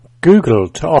Google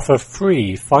to offer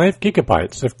free 5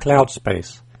 gigabytes of cloud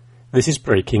space. This is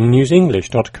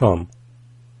breakingnewsenglish.com.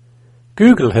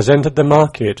 Google has entered the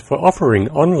market for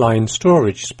offering online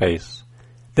storage space.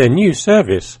 Their new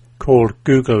service, called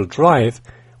Google Drive,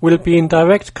 will be in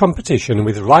direct competition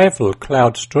with rival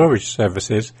cloud storage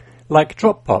services like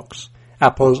Dropbox,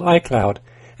 Apple's iCloud,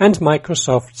 and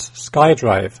Microsoft's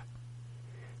SkyDrive.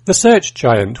 The search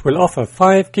giant will offer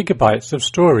 5 gigabytes of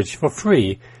storage for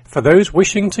free for those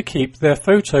wishing to keep their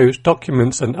photos,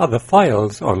 documents, and other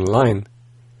files online.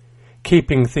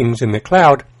 Keeping things in the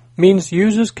cloud means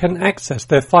users can access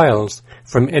their files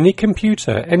from any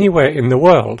computer anywhere in the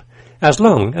world, as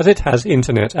long as it has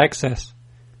internet access.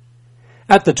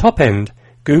 At the top end,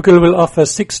 Google will offer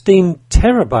 16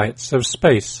 terabytes of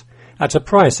space at a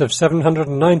price of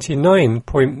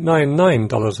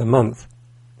 $799.99 a month.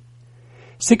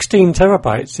 16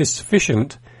 terabytes is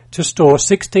sufficient to store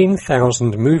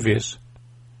 16,000 movies.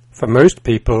 For most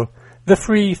people, the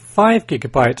free 5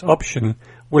 gigabyte option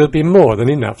will be more than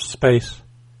enough space.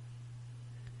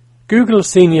 Google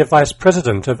Senior Vice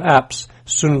President of Apps,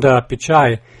 Sundar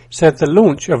Pichai, said the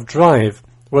launch of Drive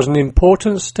was an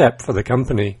important step for the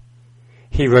company.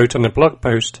 He wrote on a blog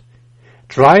post,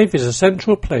 "Drive is a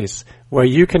central place where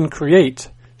you can create,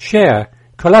 share,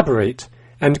 collaborate,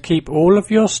 and keep all of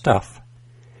your stuff.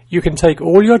 You can take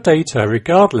all your data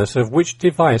regardless of which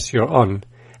device you're on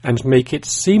and make it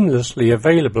seamlessly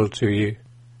available to you."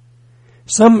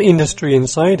 Some industry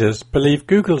insiders believe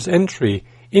Google's entry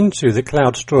into the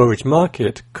cloud storage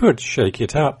market could shake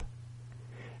it up.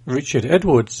 Richard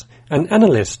Edwards, an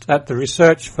analyst at the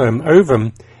research firm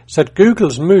Ovum, said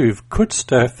Google's move could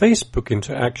stir Facebook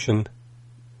into action.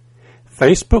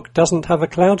 "Facebook doesn't have a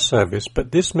cloud service,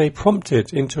 but this may prompt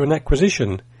it into an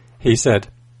acquisition," he said.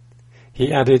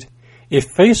 He added,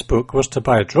 "If Facebook was to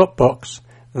buy Dropbox,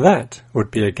 that would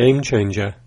be a game changer."